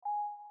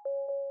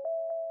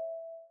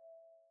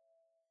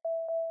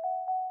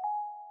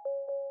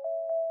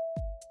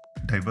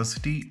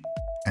Diversity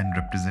and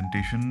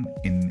representation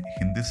in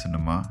Hindi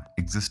cinema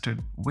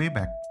existed way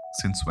back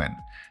since when?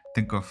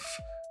 Think of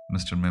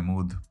Mr.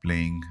 Mahmood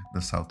playing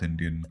the South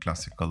Indian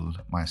classical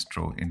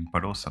maestro in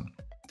Padosan.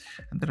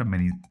 And there are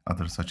many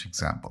other such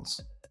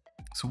examples.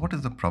 So, what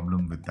is the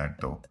problem with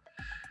that though?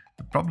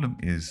 The problem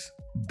is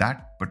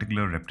that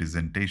particular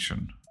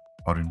representation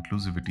or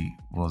inclusivity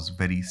was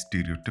very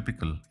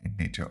stereotypical in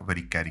nature,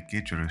 very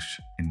caricaturish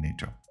in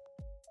nature.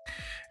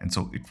 And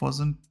so it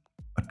wasn't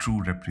a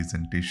true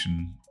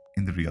representation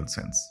in the real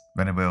sense.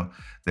 Whenever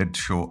they'd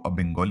show a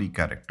Bengali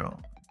character,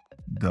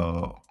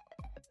 the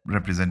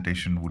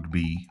representation would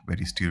be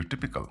very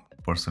stereotypical.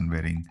 Person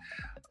wearing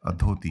a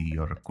dhoti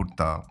or a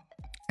kurta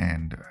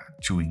and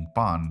chewing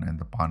pan and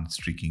the pan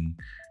streaking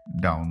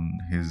down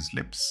his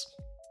lips.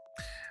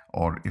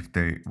 Or if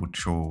they would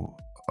show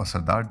a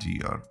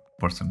Sardarji or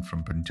person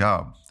from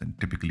Punjab, then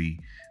typically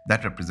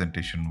that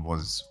representation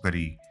was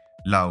very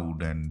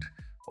loud and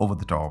over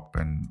the top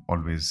and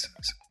always,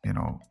 you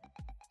know,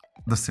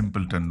 the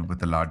simpleton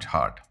with a large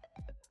heart.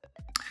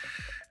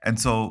 And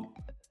so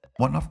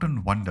one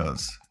often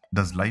wonders,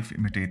 does life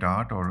imitate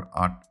art or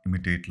art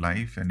imitate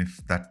life? And if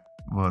that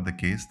were the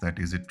case, that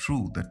is it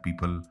true that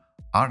people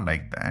are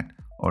like that,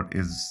 or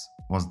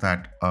was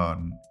that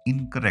an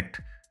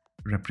incorrect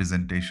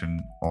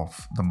representation of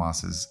the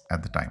masses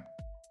at the time?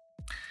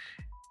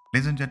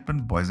 Ladies and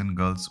gentlemen, boys and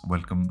girls,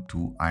 welcome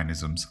to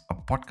Aayanisms, a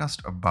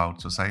podcast about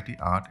society,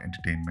 art,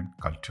 entertainment,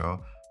 culture,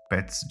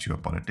 pets,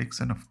 geopolitics,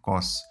 and of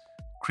course,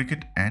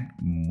 cricket and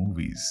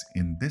movies.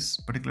 In this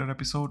particular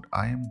episode,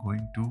 I am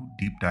going to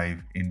deep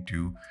dive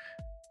into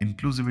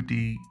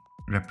inclusivity,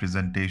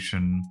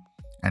 representation,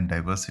 and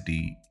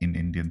diversity in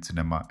Indian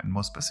cinema, and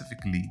more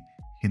specifically,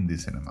 Hindi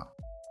cinema.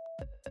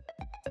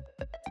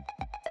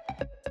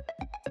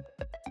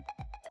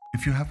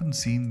 If you haven't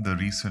seen the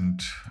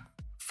recent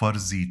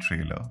Farzi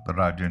trailer, the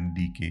Rajan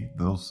DK,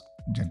 those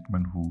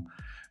gentlemen who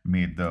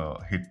made the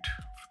hit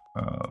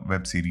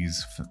web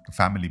series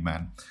Family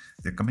Man,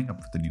 they're coming up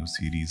with a new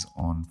series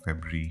on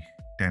February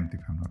 10th, if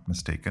I'm not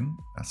mistaken,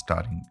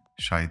 starring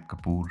Shahid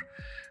Kapoor,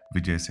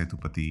 Vijay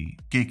Sethupathi,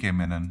 KK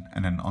Menon,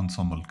 and an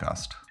ensemble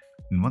cast.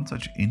 In one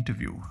such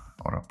interview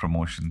or a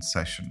promotion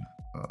session,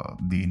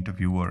 the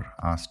interviewer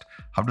asked,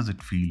 "How does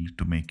it feel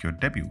to make your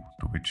debut?"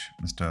 To which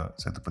Mr.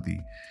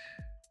 Sethupathi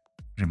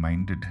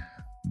reminded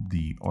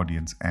the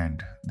audience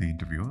and the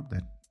interviewer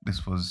that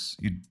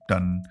he'd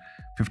done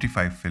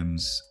 55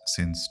 films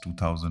since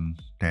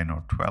 2010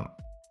 or 12.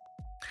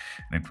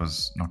 And it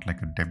was not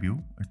like a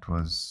debut, it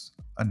was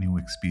a new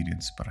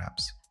experience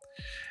perhaps.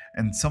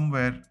 And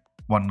somewhere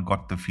one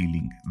got the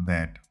feeling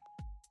that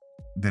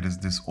there is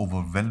this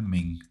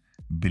overwhelming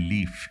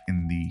belief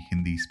in the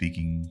Hindi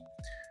speaking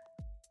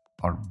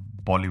or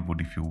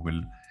Bollywood, if you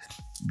will,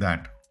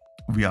 that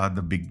we are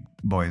the big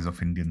boys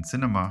of Indian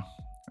cinema,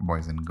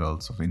 boys and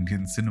girls of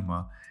Indian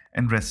cinema,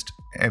 and rest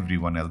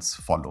everyone else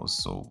follows.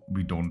 So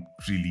we don't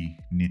really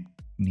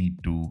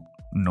need to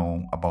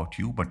know about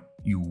you, but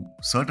you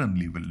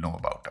certainly will know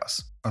about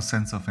us. A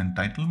sense of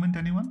entitlement,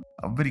 anyone?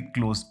 A very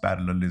close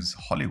parallel is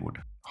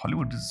Hollywood.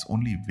 Hollywood is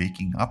only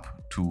waking up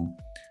to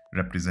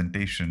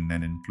representation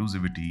and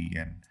inclusivity,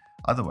 and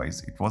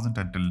otherwise it wasn't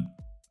until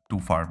too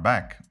far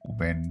back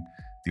when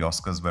the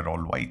Oscars were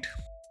all white.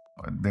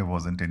 There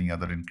wasn't any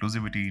other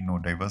inclusivity, no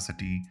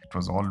diversity. It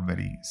was all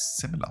very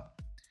similar.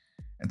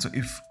 And so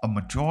if a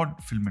matured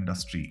film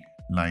industry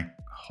like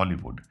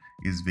Hollywood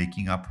is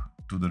waking up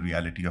to the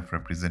reality of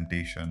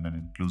representation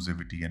and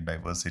inclusivity and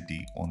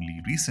diversity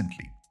only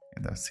recently,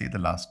 in the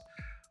last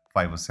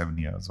 5 or 7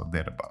 years or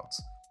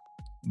thereabouts,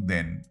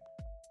 then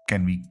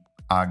can we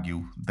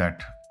argue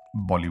that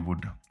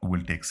Bollywood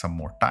will take some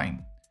more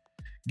time?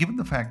 Given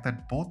the fact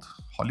that both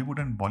Hollywood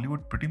and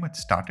Bollywood pretty much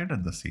started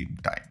at the same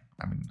time.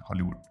 I mean,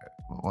 Hollywood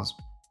was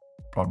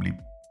probably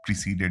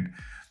preceded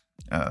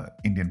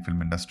Indian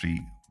film industry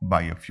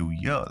by a few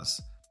years,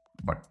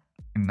 but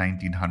in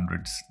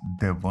 1900s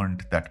there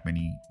weren't that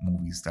many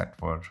movies that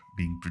were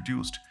being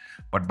produced.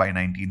 But by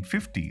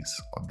 1950s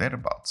or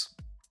thereabouts,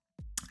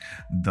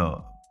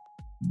 the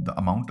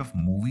amount of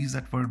movies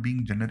that were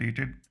being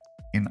generated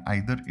in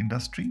either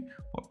industry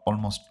were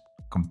almost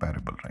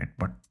comparable, right?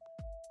 But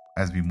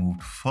as we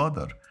moved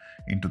further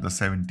into the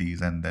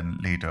 70s and then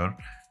later,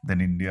 then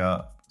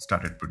India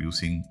started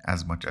producing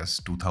as much as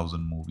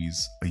 2,000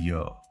 movies a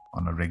year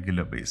on a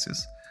regular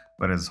basis,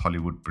 whereas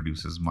Hollywood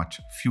produces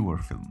much fewer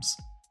films.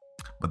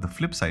 But the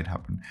flip side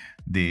happened.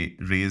 They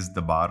raised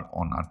the bar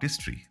on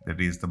artistry, they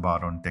raised the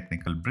bar on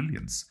technical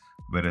brilliance,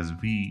 whereas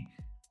we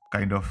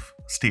kind of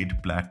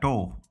stayed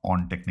plateau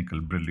on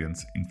technical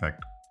brilliance. In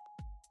fact,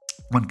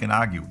 one can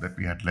argue that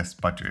we had less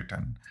budget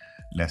and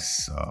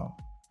less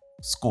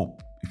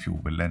scope, if you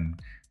will,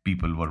 and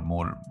people were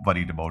more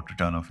worried about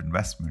return of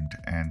investment.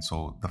 And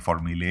so the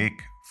formulaic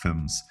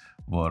films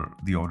were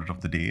the order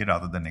of the day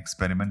rather than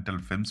experimental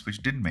films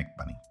which didn't make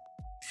money.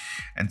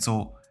 And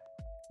so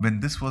when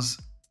this was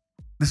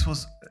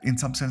in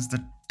some sense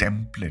the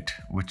template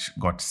which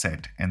got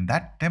set, and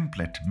that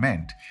template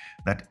meant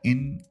that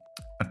in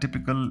a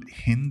typical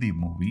Hindi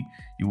movie,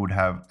 you would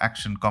have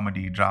action,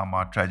 comedy,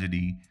 drama,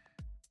 tragedy,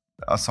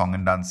 a song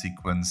and dance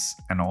sequence,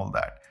 and all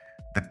that.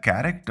 The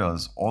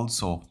characters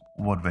also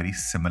were very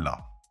similar.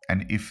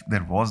 And if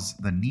there was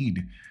the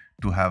need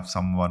to have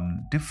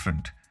someone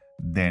different,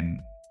 then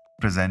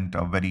present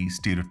a very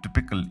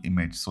stereotypical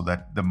image so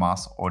that the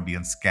mass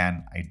audience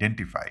can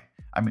identify.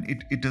 I mean,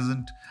 it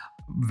isn't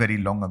very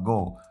long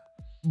ago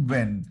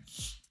when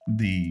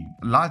the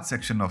large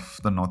section of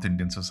the North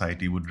Indian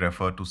society would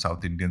refer to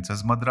South Indians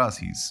as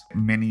Madrasis.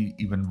 Many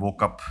even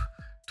woke up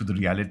to the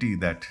reality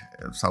that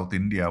South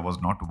India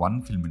was not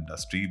one film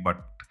industry, but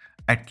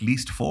at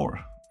least four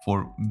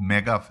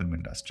mega film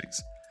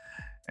industries,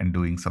 and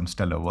doing some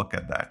stellar work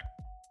at that.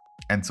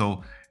 And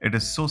so it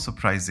is so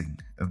surprising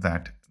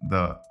that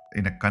the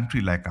in a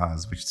country like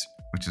ours,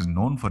 which is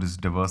known for its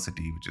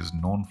diversity, which is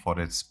known for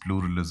its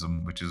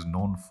pluralism, which is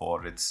known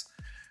for its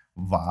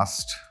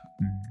vast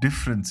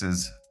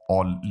differences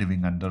all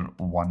living under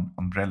one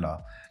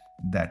umbrella,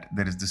 that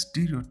there is this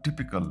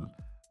stereotypical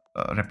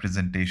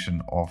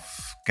representation of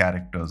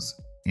characters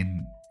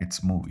in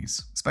its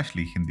movies,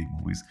 especially Hindi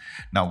movies.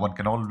 Now, one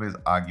can always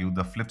argue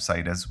the flip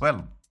side as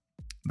well,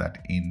 that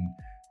in,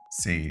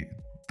 say,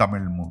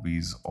 Tamil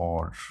movies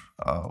or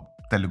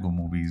Telugu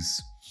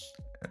movies,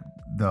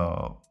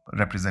 the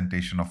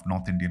representation of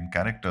North Indian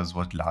characters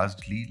was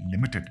largely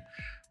limited,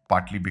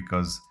 partly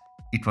because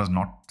it was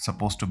not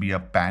supposed to be a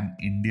pan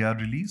India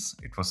release.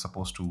 It was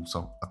supposed to,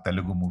 so a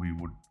Telugu movie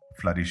would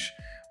flourish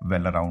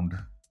well around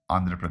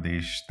Andhra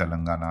Pradesh,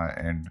 Telangana,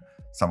 and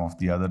some of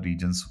the other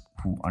regions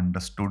who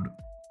understood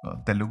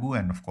Telugu,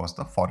 and of course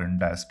the foreign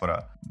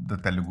diaspora, the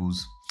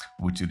Telugus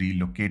which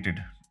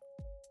relocated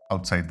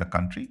outside the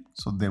country,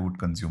 so they would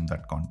consume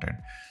that content.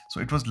 So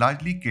it was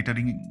largely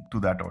catering to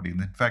that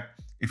audience. In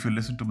fact, if you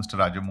listen to Mr.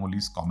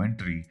 Rajamouli's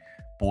commentary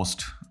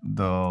post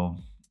the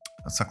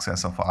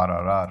success of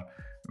RRR,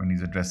 when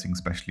he's addressing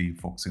especially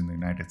folks in the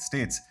United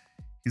States,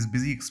 he's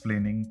busy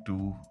explaining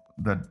to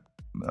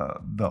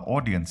the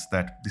audience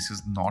that this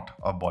is not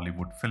a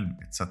Bollywood film.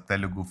 It's a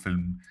Telugu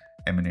film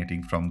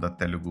emanating from the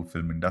Telugu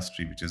film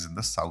industry, which is in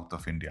the south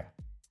of India.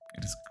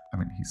 It is, I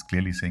mean, he's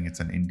clearly saying it's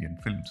an Indian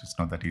film. So it's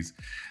not that he's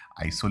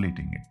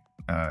isolating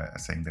it,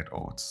 saying that,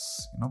 oh,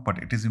 it's, but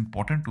it is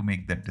important to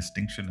make that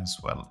distinction as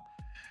well,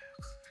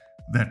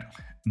 that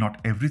not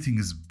everything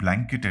is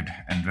blanketed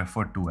and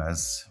referred to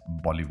as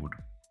Bollywood.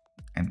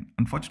 And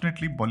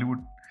unfortunately,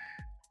 Bollywood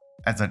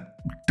as a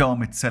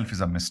term itself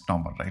is a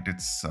misnomer, right?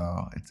 It's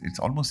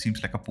almost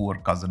seems like a poor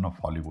cousin of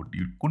Hollywood.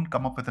 You couldn't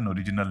come up with an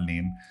original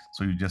name,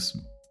 so you just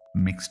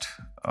mixed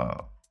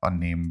a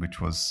name which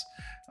was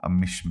a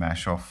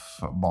mishmash of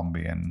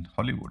Bombay and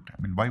Hollywood.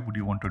 I mean, why would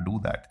you want to do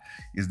that?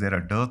 Is there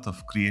a dearth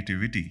of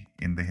creativity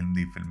in the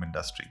Hindi film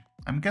industry?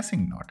 I'm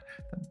guessing not.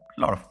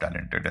 A lot of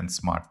talented and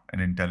smart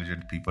and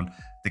intelligent people,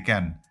 they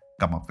can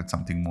come up with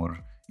something more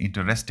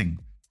interesting,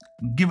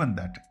 given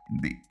that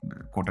the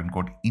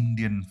quote-unquote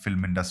Indian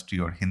film industry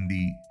or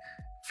Hindi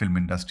film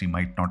industry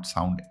might not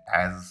sound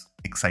as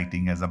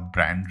exciting as a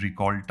brand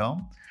recall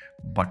term,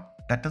 but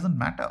that doesn't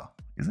matter,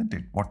 isn't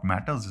it? What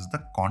matters is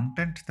the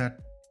content that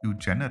you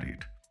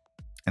generate.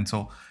 And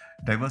so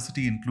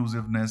diversity,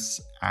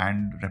 inclusiveness,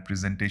 and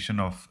representation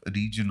of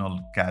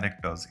regional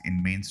characters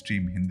in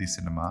mainstream Hindi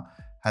cinema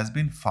has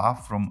been far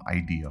from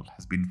ideal,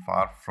 has been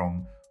far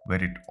from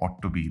where it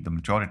ought to be, the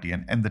majority.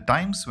 And the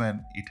times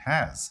when it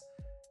has,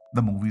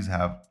 the movies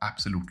have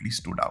absolutely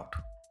stood out.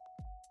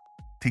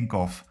 Think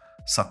of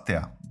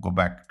Satya, go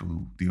back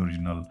to the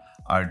original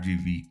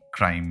RGV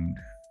crime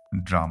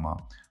drama,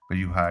 where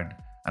you had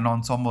an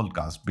ensemble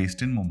cast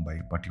based in Mumbai,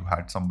 but you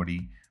had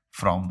somebody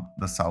from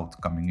the south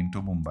coming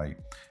into Mumbai.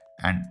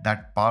 And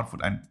that powerful,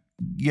 and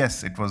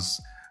yes, it was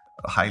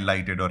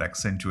highlighted or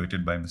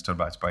accentuated by Mr.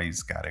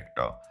 Bajpayee's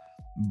character,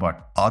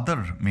 but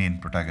other main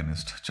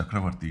protagonist,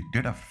 Chakravarti,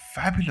 did a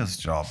fabulous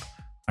job.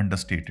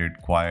 Understated,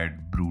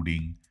 quiet,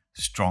 brooding,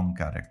 strong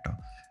character.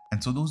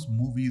 And so those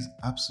movies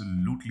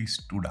absolutely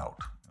stood out.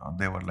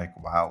 They were like,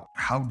 wow,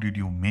 how did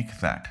you make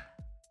that?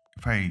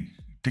 If I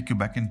take you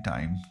back in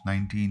time,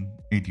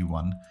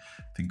 1981,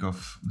 think of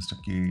Mr.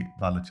 K.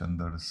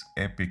 Balachander's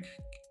epic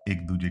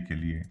Ek Duje Ke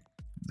Liye,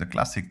 the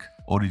classic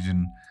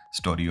origin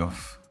story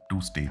of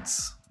two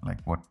states, like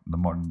what the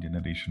modern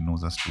generation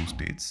knows as two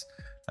states,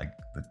 like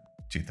the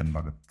Mr.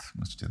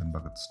 Chetan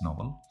Bhagat's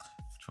novel,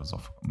 which was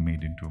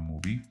made into a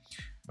movie.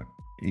 But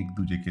Ek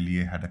Duje Ke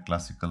Liye had a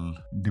classical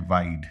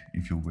divide,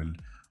 if you will,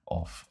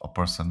 of a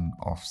person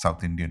of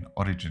South Indian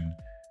origin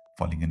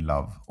falling in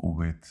love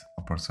with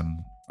a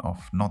person of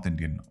North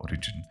Indian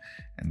origin,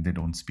 and they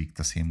don't speak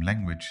the same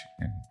language,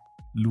 and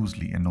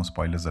loosely, and no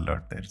spoilers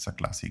alert there, it's a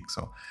classic,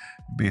 so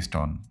based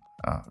on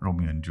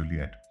Romeo and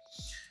Juliet.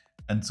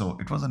 And so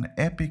it was an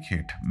epic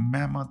hit,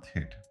 mammoth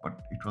hit, but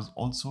it was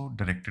also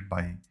directed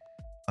by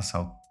a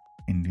South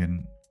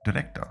Indian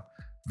director.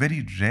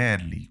 Very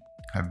rarely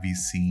have we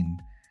seen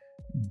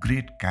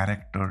great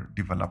character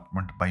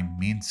development by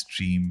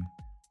mainstream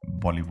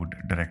Bollywood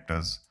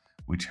directors,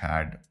 which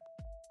had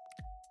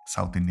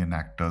South Indian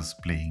actors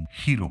playing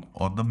hero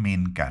or the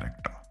main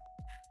character.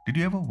 Did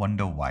you ever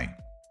wonder why?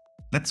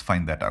 Let's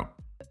find that out.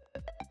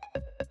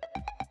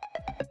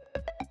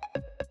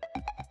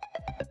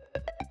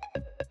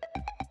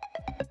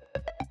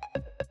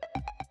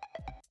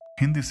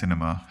 Hindi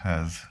cinema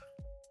has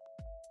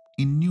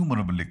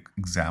innumerable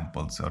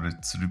examples, or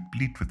it's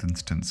replete with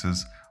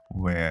instances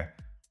where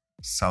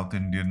South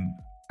Indian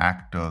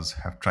actors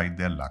have tried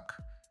their luck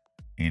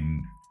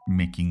in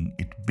making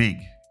it big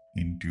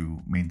into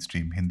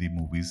mainstream Hindi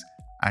movies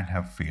and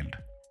have failed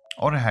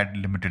or had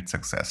limited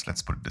success,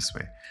 let's put it this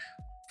way,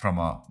 from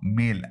a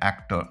male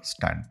actor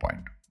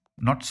standpoint,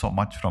 not so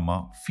much from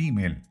a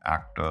female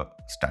actor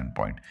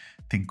standpoint.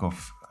 Think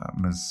of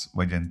Ms.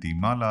 Vajanti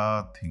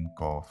Mala, think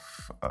of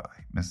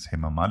Ms.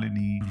 Hema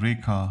Malini,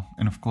 Rekha,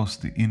 and of course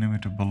the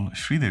inimitable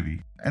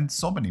Sridevi, and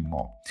so many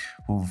more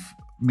who've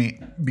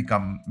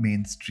become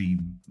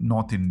mainstream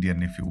North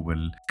Indian, if you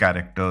will,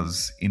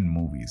 characters in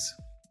movies.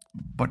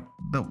 But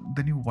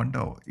then you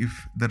wonder if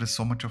there is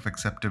so much of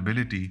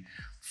acceptability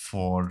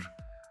for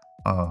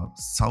a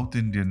South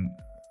Indian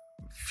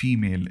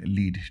female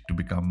lead to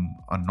become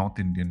a North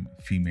Indian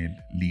female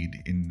lead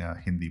in a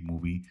Hindi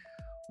movie.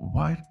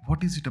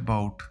 What is it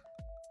about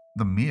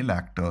the male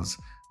actors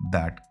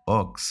that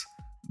irks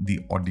the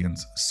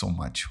audience so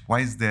much? Why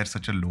is there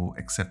such a low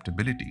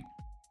acceptability?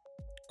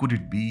 Could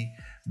it be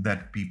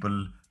that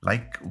people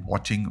like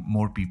watching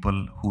more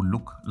people who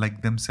look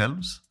like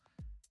themselves?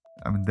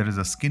 I mean, there is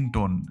a skin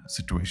tone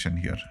situation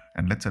here,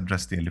 and let's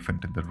address the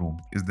elephant in the room.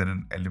 Is there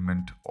an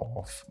element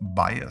of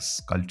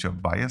bias, culture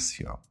bias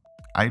here?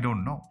 I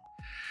don't know.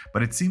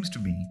 But it seems to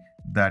me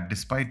that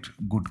despite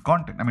good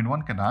content, I mean,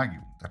 one can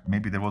argue that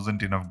maybe there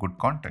wasn't enough good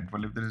content.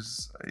 Well,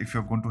 if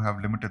you're going to have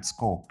limited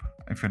scope,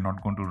 if you're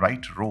not going to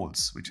write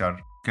roles which are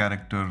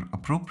character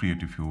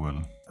appropriate, if you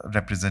will,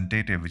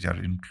 representative, which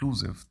are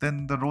inclusive,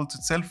 then the roles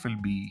itself will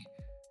be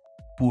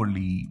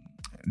poorly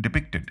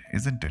depicted,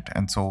 isn't it?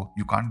 And so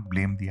you can't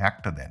blame the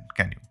actor then,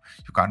 can you?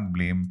 You can't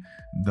blame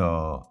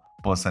the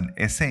person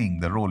essaying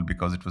the role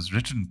because it was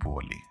written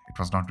poorly. It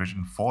was not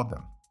written for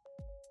them.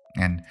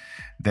 And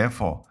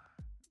therefore,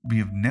 we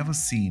have never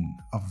seen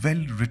a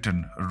well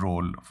written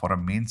role for a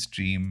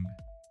mainstream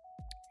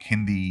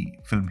Hindi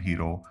film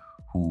hero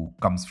who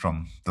comes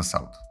from the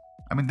South.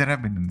 I mean, there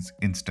have been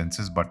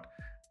instances, but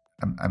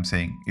I'm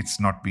saying it's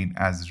not been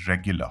as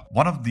regular.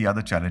 One of the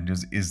other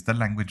challenges is the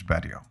language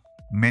barrier.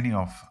 Many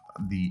of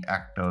the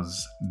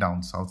actors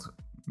down south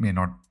may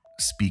not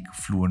speak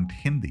fluent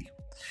Hindi,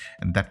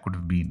 and that could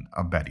have been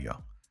a barrier.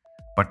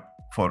 But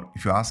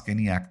if you ask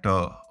any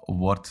actor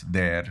worth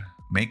their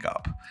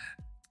makeup,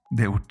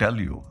 they would tell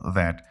you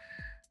that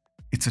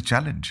it's a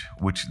challenge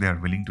which they are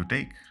willing to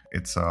take.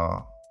 It's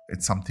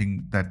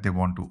something that they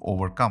want to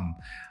overcome.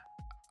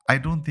 I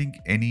don't think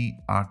any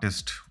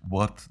artist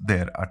worth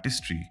their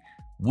artistry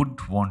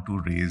would want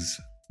to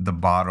raise the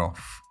bar of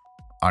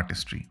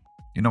artistry.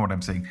 You know what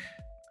I'm saying?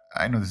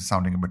 I know this is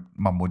sounding a bit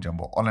mumbo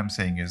jumbo. All I'm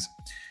saying is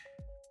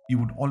you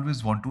would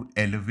always want to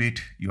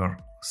elevate your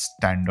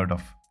standard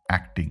of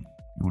acting.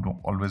 You would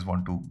always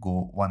want to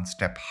go one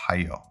step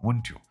higher,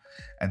 wouldn't you?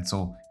 And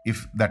so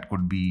if that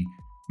could be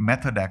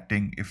method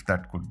acting, if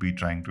that could be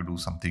trying to do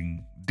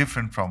something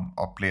different from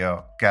or play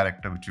a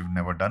character which you've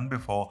never done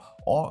before,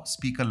 or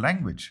speak a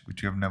language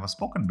which you have never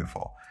spoken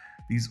before,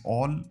 these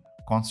all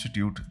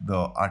constitute the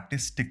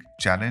artistic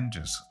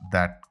challenges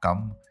that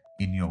come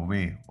in your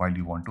way while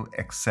you want to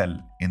excel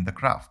in the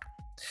craft.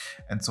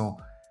 And so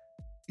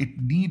it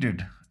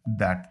needed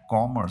that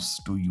commerce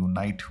to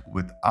unite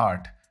with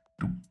art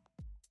to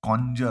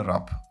conjure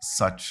up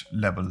such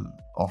level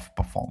of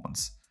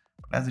performance.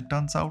 But as it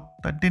turns out,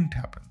 that didn't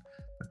happen.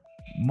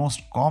 The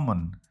most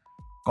common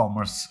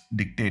commerce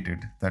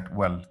dictated that,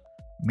 well,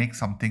 make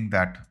something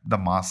that the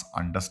mass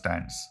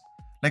understands.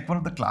 Like one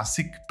of the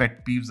classic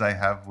pet peeves I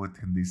have with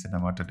Hindi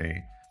cinema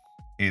today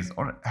is,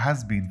 or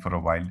has been for a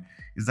while,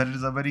 is that it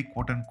is a very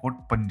quote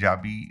unquote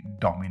Punjabi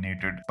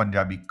dominated,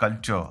 Punjabi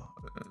culture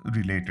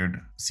related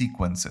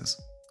sequences.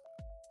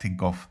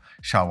 Think of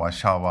Shawa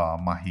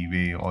Shawa,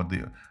 Mahiwe, or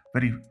the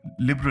very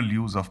liberal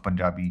use of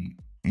Punjabi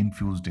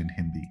infused in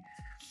Hindi.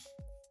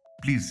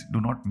 Please do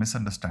not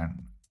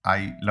misunderstand.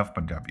 I love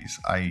Punjabis.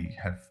 I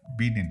have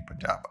been in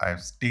Punjab. I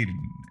have stayed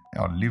in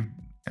or lived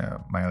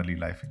my early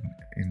life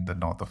in the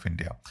north of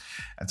India.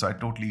 And so I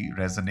totally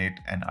resonate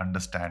and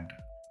understand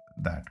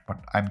that. But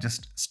I'm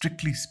just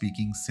strictly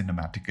speaking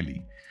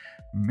cinematically.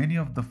 Many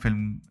of the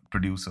film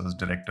producers,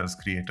 directors,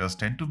 creators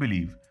tend to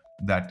believe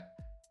that,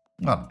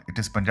 well, it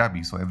is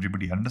Punjabi, so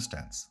everybody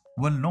understands.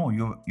 Well, no,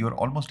 you're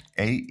almost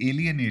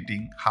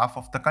alienating half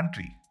of the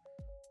country.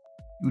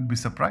 You'd be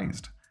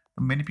surprised.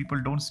 Many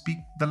people don't speak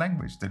the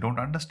language, they don't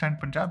understand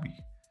Punjabi.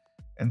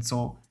 And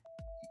so,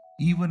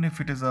 even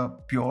if it is a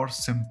pure,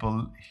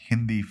 simple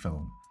Hindi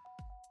film,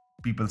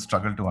 people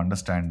struggle to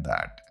understand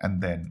that.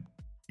 And then,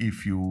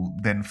 if you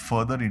then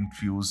further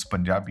infuse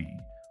Punjabi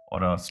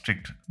or a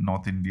strict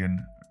North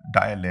Indian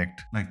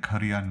dialect like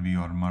Haryanvi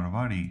or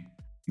Marwari,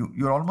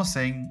 you're almost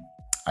saying,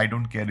 I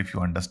don't care if you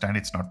understand,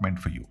 it's not meant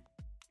for you.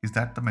 Is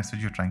that the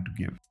message you're trying to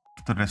give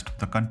to the rest of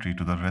the country,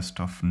 to the rest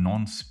of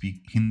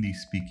non-Hindi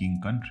speaking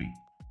country?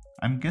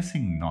 I'm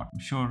guessing not. I'm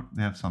sure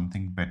they have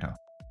something better.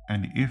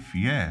 And if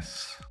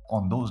yes,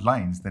 on those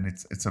lines, then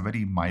it's a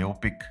very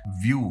myopic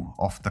view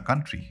of the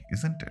country,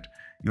 isn't it?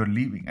 You're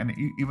leaving, and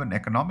even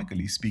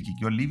economically speaking,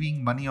 you're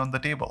leaving money on the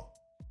table.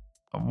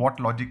 What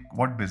logic,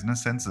 what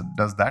business sense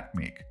does that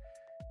make?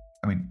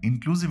 I mean,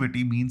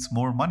 inclusivity means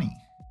more money.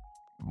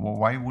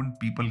 Why wouldn't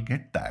people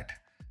get that?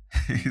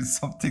 Is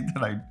something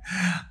that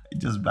it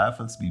just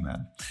baffles me,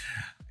 man.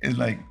 It's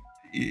like,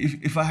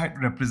 if I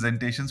had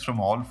representations from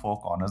all four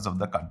corners of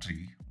the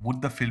country,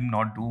 would the film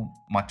not do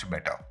much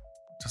better?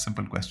 It's a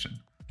simple question.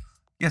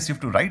 Yes, you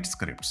have to write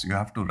scripts, you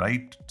have to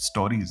write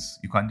stories.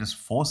 You can't just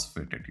force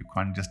fit it, you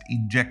can't just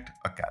inject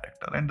a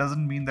character. And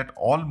doesn't mean that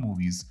all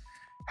movies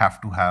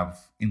have to have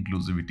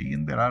inclusivity.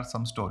 And there are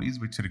some stories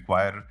which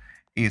require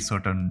a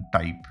certain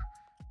type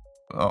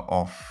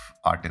of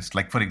artist.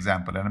 Like, for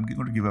example, and I'm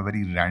going to give a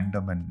very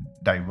random and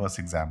diverse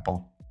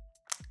example.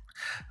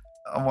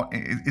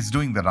 It's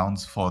doing the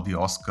rounds for the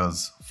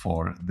Oscars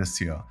for this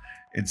year.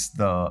 It's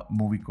the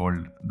movie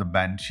called The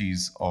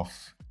Banshees of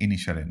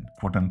Inisherin,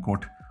 quote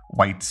unquote,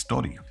 white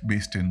story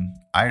based in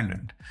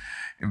Ireland.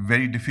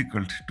 Very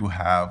difficult to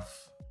have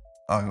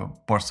a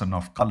person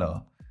of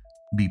color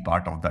be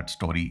part of that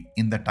story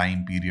in the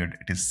time period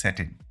it is set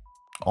in,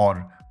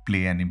 or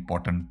play an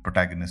important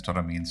protagonist or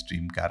a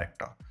mainstream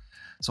character.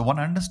 So one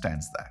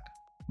understands that.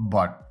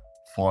 But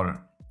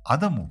for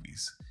other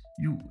movies,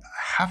 you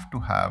have to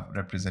have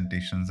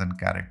representations and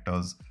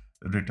characters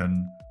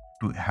written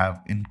to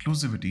have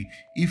inclusivity,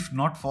 if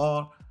not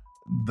for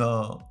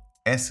the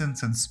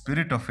essence and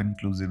spirit of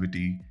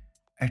inclusivity,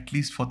 at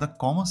least for the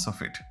commerce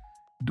of it.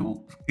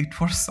 Do it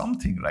for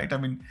something, right? I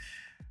mean,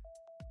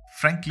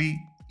 frankly,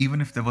 even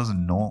if there was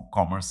no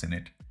commerce in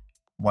it,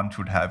 one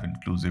should have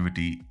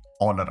inclusivity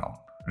all around,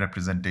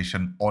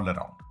 representation all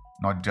around,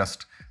 not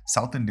just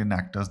South Indian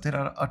actors. There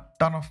are a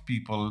ton of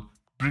people,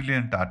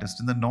 brilliant artists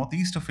in the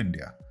northeast of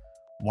India.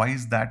 Why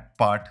is that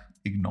part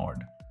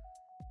ignored?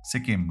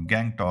 Sikkim,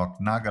 Gangtok,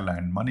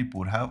 Nagaland,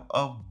 Manipur have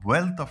a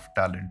wealth of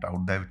talent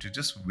out there which is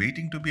just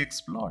waiting to be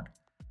explored.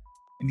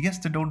 And yes,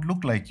 they don't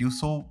look like you.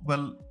 So,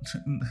 well,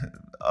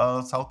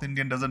 a South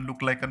Indian doesn't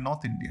look like a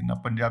North Indian. A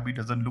Punjabi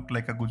doesn't look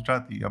like a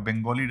Gujarati. A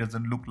Bengali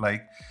doesn't look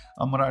like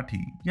a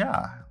Marathi.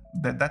 Yeah,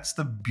 that's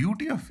the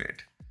beauty of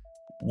it.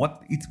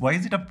 Why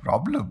is it a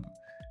problem?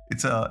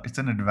 It's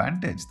an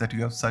advantage that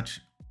you have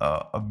such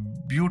a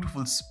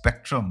beautiful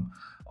spectrum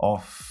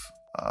of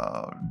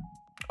uh,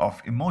 of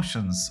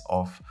emotions,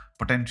 of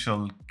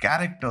potential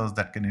characters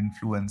that can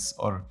influence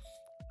or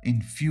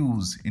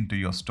infuse into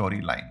your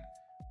storyline.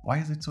 Why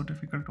is it so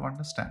difficult to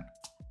understand?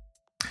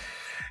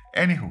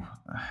 Anywho,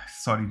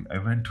 sorry, I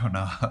went on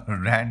a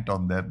rant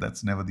on that.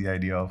 That's never the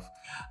idea of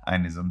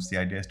Ionisms. The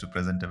idea is to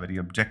present a very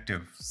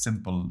objective,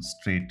 simple,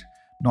 straight,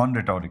 non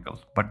rhetorical.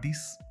 But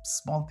these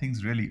small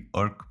things really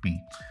irk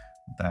me,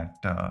 that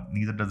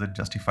neither does it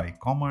justify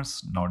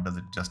commerce, nor does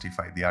it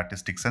justify the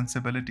artistic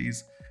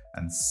sensibilities.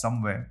 And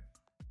somewhere,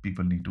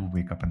 people need to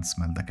wake up and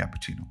smell the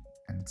cappuccino.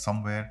 And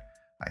somewhere,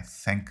 I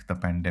thank the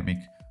pandemic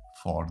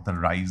for the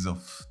rise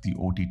of the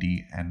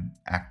OTT and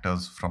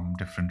actors from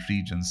different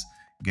regions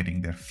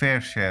getting their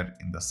fair share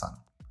in the sun.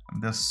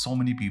 And there's so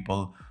many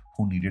people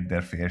who needed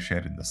their fair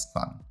share in the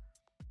sun,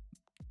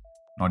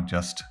 not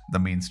just the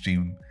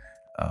mainstream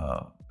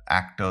uh,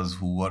 actors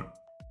who were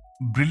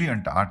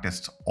brilliant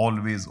artists,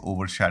 always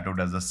overshadowed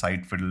as a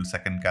side fiddle,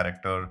 second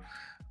character,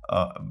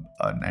 uh,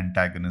 an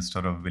antagonist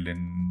or a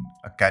villain,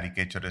 a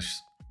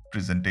caricaturist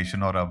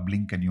presentation, or a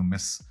blink and you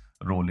miss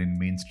role in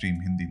mainstream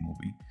Hindi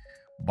movie.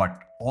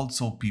 But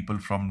also people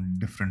from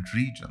different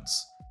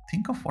regions.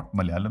 Think of what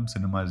Malayalam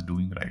cinema is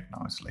doing right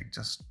now. It's like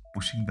just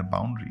pushing the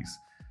boundaries.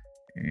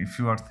 If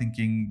you are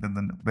thinking,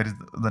 then where is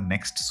the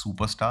next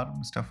superstar?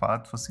 Mr.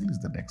 Fahad Fasil is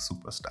the next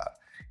superstar.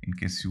 In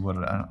case you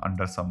were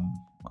under some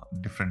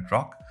different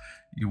rock,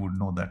 you would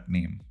know that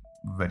name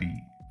very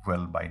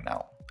well by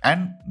now.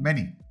 And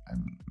many.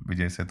 And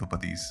Vijay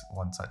Sethupathi is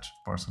one such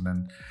person,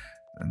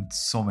 and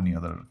so many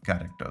other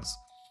characters.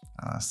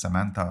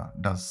 Samantha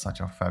does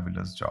such a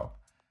fabulous job.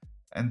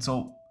 And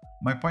so,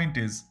 my point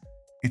is,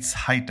 it's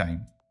high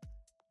time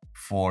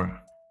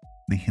for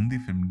the Hindi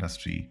film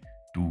industry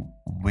to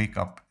wake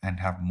up and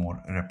have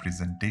more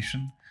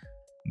representation,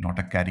 not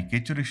a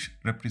caricaturish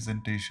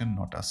representation,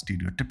 not a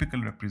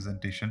stereotypical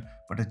representation,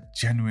 but a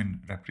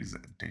genuine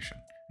representation.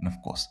 And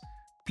of course,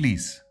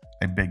 please,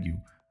 I beg you,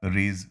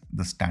 raise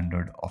the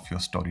standard of your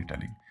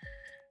storytelling.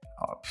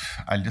 Uh,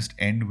 I'll just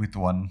end with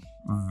one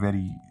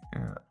very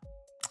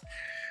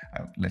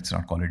let's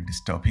not call it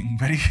disturbing,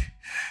 very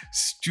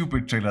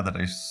stupid trailer that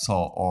I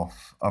saw of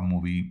a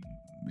movie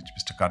which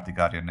Mr. Kartik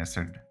Aaryan has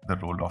said the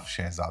role of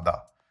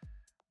Shehzada.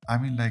 I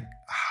mean, like,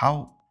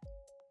 how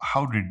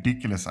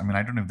ridiculous. I mean,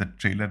 I don't know if the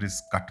trailer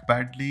is cut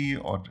badly,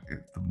 or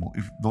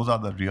if those are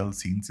the real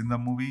scenes in the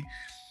movie.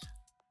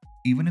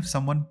 Even if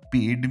someone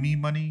paid me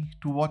money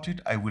to watch it,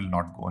 I will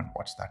not go and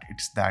watch that.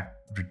 It's that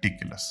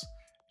ridiculous.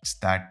 It's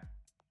that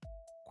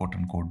quote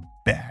unquote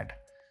bad.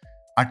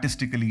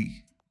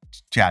 Artistically,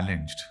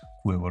 challenged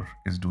whoever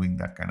is doing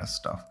that kind of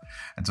stuff.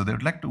 And so they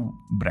would like to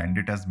brand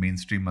it as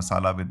mainstream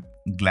masala with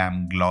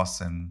glam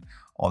gloss and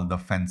all the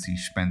fancy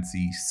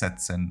schmancy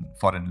sets and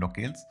foreign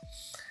locales.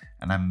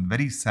 And I'm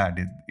very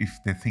sad if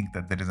they think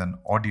that there is an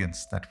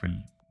audience that will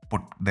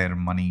put their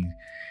money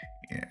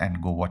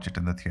and go watch it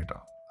in the theater.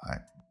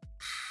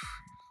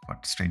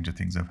 But stranger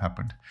things have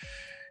happened.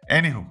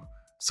 Anywho,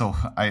 so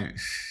I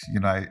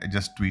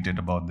just tweeted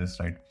about this,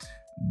 right?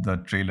 The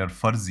trailer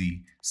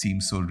Farzi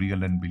seems so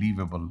real and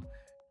believable,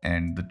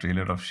 and the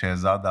trailer of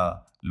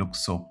Shehzada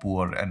looks so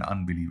poor and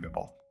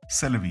unbelievable.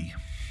 C'est la vie.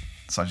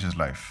 Such is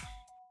life.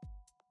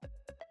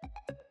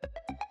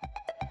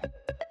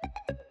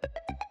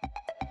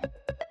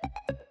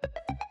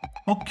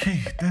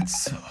 Okay,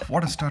 that's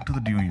what a start to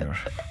the new year.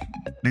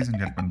 Ladies and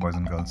gentlemen, boys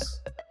and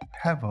girls,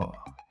 have a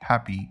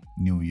happy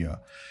new year.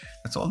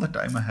 That's all the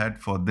time I had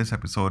for this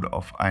episode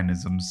of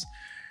Aayanisms.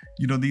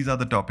 These are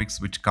the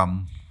topics which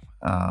come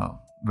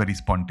very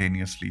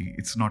spontaneously.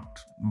 It's not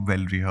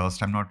well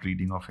rehearsed. I'm not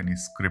reading off any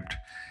script.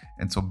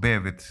 And so bear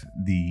with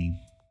the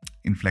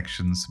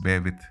inflections,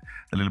 bear with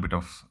a little bit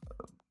of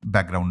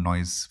background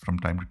noise from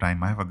time to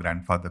time. I have a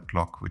grandfather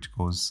clock which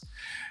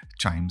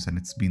chimes, and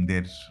it's been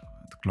there.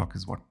 The clock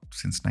is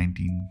since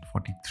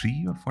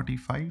 1943 or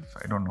 45?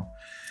 I don't know.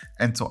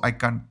 And so I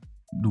can't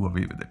do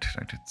away with it,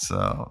 right? It's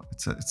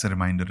a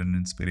reminder and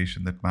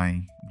inspiration that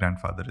my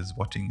grandfather is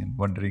watching and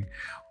wondering,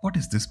 what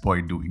is this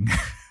boy doing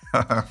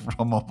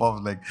from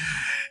above? Like,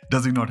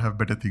 does he not have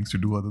better things to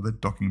do other than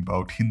talking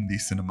about Hindi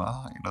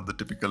cinema? The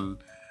typical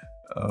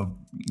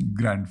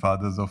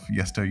grandfathers of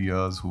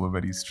yesteryears who were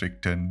very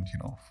strict and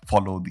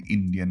follow the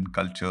Indian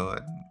culture,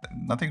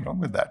 and nothing wrong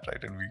with that,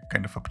 right? And we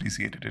kind of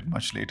appreciated it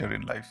much later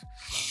in life.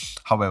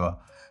 However,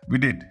 we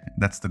did.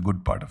 That's the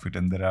good part of it,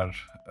 and there are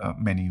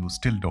many who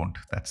still don't.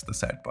 That's the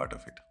sad part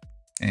of it.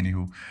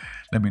 Anywho,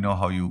 let me know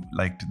how you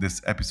liked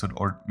this episode,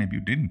 or maybe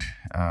you didn't.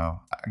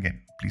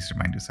 Again, please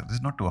remind yourself, this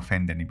is not to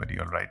offend anybody,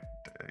 all right?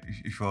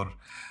 If you're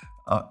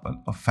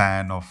a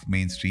fan of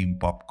mainstream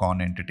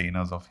popcorn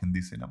entertainers of Hindi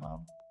cinema,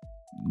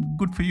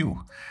 good for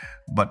you.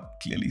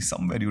 But clearly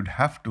somewhere you'd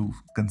have to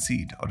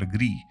concede or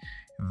agree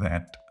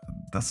that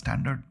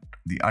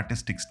the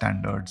artistic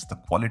standards, the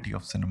quality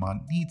of cinema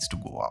needs to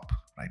go up,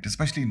 right?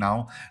 Especially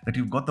now that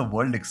you've got the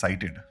world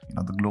excited.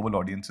 The global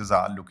audiences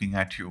are looking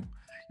at you.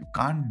 You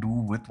can't do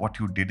with what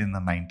you did in the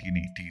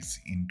 1980s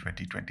in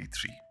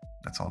 2023.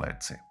 That's all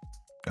I'd say.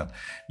 Well,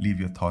 leave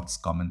your thoughts,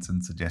 comments,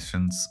 and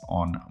suggestions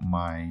on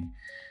my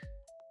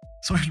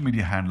social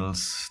media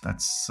handles.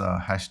 That's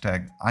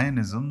hashtag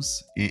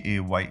Aayanisms,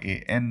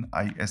 AAYANISMS,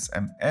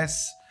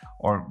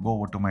 or go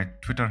over to my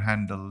Twitter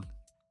handle,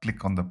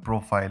 click on the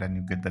profile, and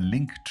you get the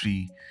link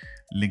tree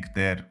link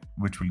there,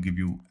 which will give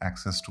you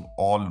access to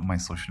all my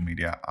social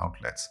media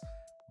outlets.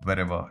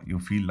 Wherever you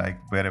feel like,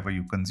 wherever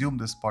you consume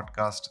this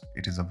podcast,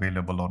 it is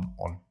available on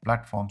all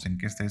platforms. In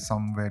case there's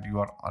somewhere you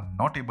are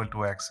not able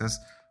to access,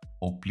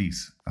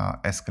 please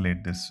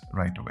escalate this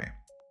right away.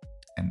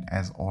 And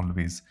as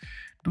always,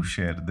 to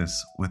share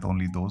this with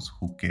only those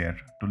who care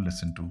to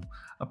listen to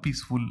a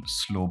peaceful,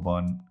 slow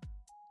burn,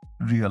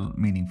 real,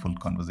 meaningful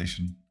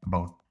conversation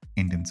about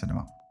Indian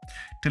cinema.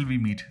 Till we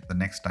meet the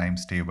next time,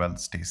 stay well,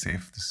 stay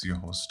safe. This is your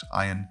host,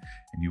 Aayan,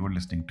 and you are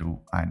listening to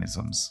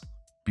Aayanisms.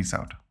 Peace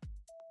out.